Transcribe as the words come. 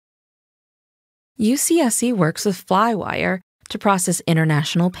UCSC works with Flywire to process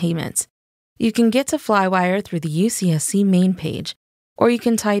international payments. You can get to Flywire through the UCSC main page, or you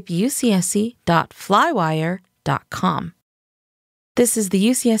can type ucsc.flywire.com. This is the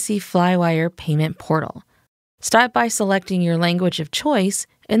UCSC Flywire payment portal. Start by selecting your language of choice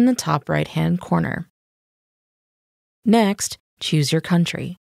in the top right-hand corner. Next, choose your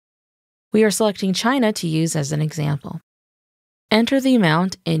country. We are selecting China to use as an example. Enter the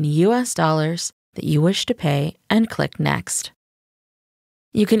amount in US dollars that you wish to pay and click Next.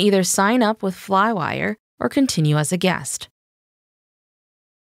 You can either sign up with Flywire or continue as a guest.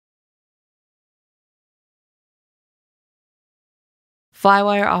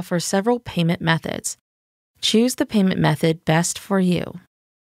 Flywire offers several payment methods. Choose the payment method best for you.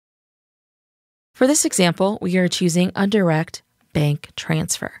 For this example, we are choosing a direct bank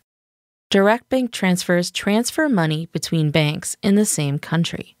transfer. Direct bank transfers transfer money between banks in the same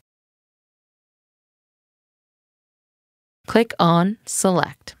country. Click on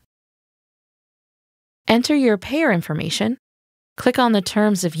Select. Enter your payer information. Click on the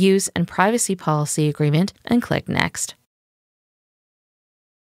Terms of Use and Privacy Policy Agreement and click Next.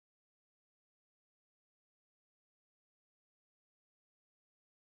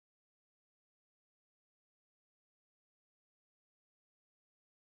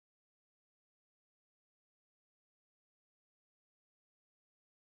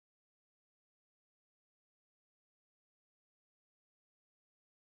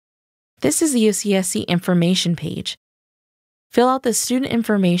 This is the UCSC information page. Fill out the student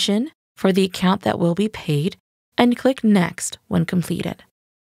information for the account that will be paid and click Next when completed.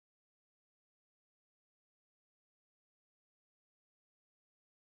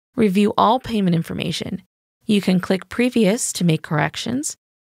 Review all payment information. You can click Previous to make corrections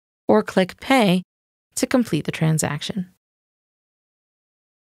or click Pay to complete the transaction.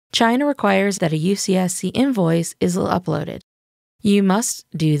 China requires that a UCSC invoice is uploaded. You must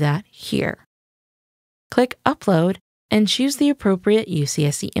do that here. Click Upload and choose the appropriate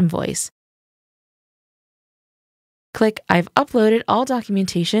UCSC invoice. Click I've uploaded all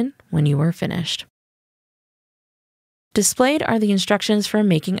documentation when you are finished. Displayed are the instructions for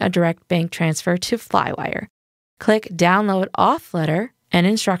making a direct bank transfer to Flywire. Click Download Auth Letter and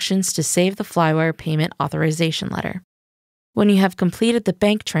instructions to save the Flywire payment authorization letter. When you have completed the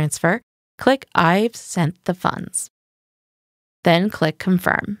bank transfer, click I've sent the funds. Then click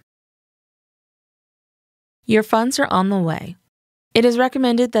Confirm. Your funds are on the way. It is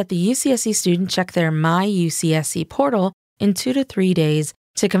recommended that the UCSC student check their My UCSC portal in 2 to 3 days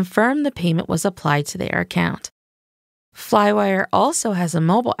to confirm the payment was applied to their account. Flywire also has a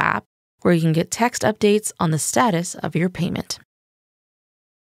mobile app where you can get text updates on the status of your payment.